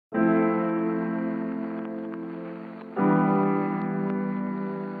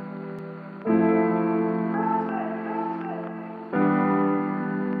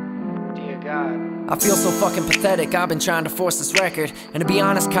I feel so fucking pathetic, I've been trying to force this record. And to be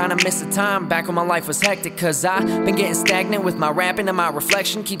honest, kinda miss the time back when my life was hectic. Cause I've been getting stagnant with my rapping, and my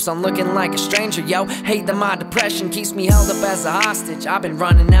reflection keeps on looking like a stranger. Yo, hate that my depression keeps me held up as a hostage. I've been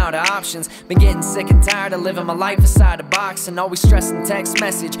running out of options, been getting sick and tired of living my life inside a box. And always stressing text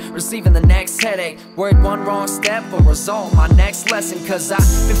message, receiving the next headache. Worried one wrong step will result in my next lesson. Cause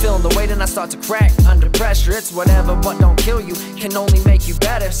I've been feeling the weight and I start to crack under pressure. It's whatever, what don't kill you can only make you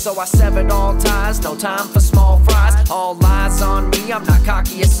better. So I severed all ties, no time for small fries. All lies on me, I'm not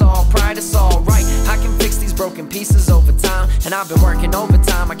cocky, it's all pride, it's alright. I can fix these broken pieces over time, and I've been working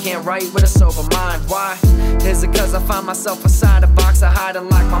overtime. I can't write with a sober mind. Why? Is it cause I find myself inside a box? I hide and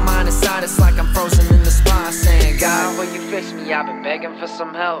lock my mind inside. It's like I'm frozen in the spot, saying, God, will you fix me? I've been begging for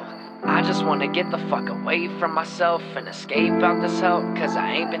some help. I just wanna get the fuck away from myself and escape out this hell, cause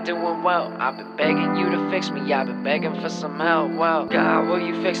I ain't been doing well. I've been begging you to fix me, I've been begging for some help. Well, God, will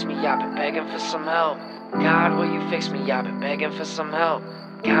you fix me? I've been begging for some help. God, will you fix me? I've been begging for some help.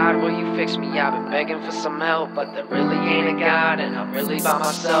 God, will you fix me? I've been begging for some help, but there really ain't a God, and I'm really by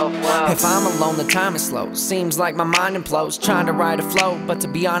myself. Well, if I'm alone, the time is slow. Seems like my mind implodes, trying to ride a flow. But to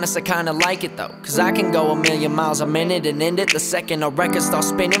be honest, I kinda like it though, cause I can go a million miles a minute and end it the second a record starts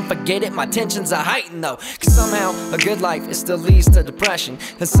spinning. Forget it, my tensions are heightened though, cause somehow a good life, it still leads to depression.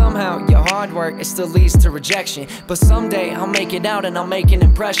 And somehow your hard work, it still leads to rejection. But someday I'll make it out and I'll make an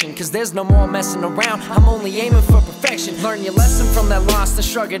impression, cause there's no more messing around, I'm only aiming for perfection. Learn your lesson from that loss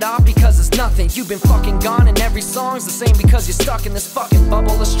and shrug it off because it's nothing. You've been fucking gone and every song's the same because you're stuck in this fucking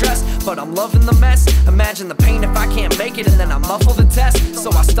bubble of stress. But I'm loving the mess. Imagine the pain if I can't make it and then I muffle the test.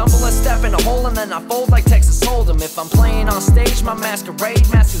 So I stumble and step in a hole and then I fold like Texas Hold'em. If I'm playing on stage, my masquerade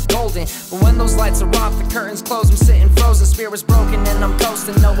mask is golden. But when those lights are off, the curtains close, I'm sitting frozen, spirit's broken and I'm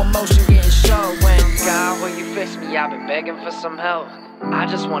coasting, no emotion getting showed. When God, will you fix me? I've been begging for some help. I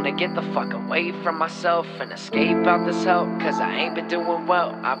just wanna get the fuck away from myself and escape out this hell, cause I ain't been doing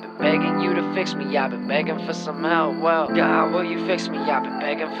well. I've been begging you to fix me, I've been begging for some help. Well, God, will you fix me? I've been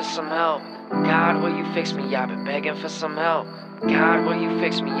begging for some help. God, will you fix me? I've been begging for some help. God, will you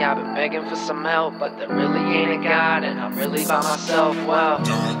fix me? I've been begging for some help, but there really ain't a God, and I'm really by myself. Well,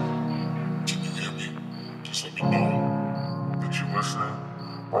 God, can you hear me? Just let me know that you're listening.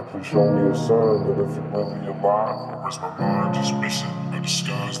 Like, please show me a sign that if you're really alive, or is my mind just missing a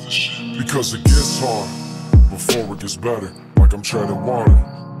disguise this shit? Because it gets hard before it gets better. Like I'm treading water,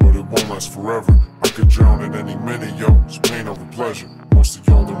 but it won't last forever. I could drown in any minute, yo. It's pain over pleasure. Most of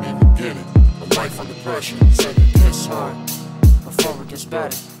y'all don't even get it. A life under pressure. Said it gets hard before it gets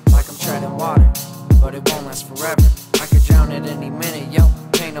better. Like I'm treading water, but it won't last forever. I could drown at any minute, yo.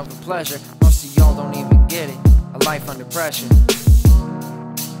 Pain over pleasure. Most of y'all don't even get it. A life under pressure.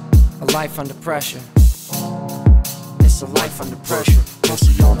 A life under pressure. It's a life under pressure. Most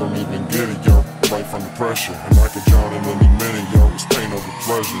of y'all don't even get it, yo. Life under pressure. And I could drown in any minute, yo. It's pain over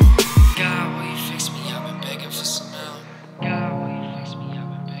pleasure. God, will you fix me? I've been begging for some help. God, will you fix me? I've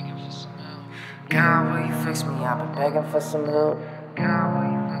been begging for some help. God, will you fix me? I've been begging for some help. God,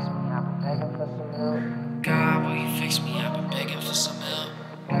 will you fix me? I've been begging for some help. God, will you fix me? I've been begging for some help.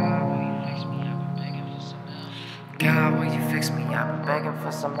 God, will you fix me? I've been begging for some help. God, will you fix me? I've been begging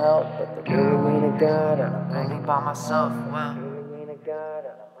for some help, but there really ain't a God, and I'm really by myself. Well, really ain't a God,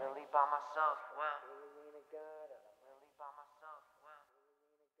 and I'm really by myself.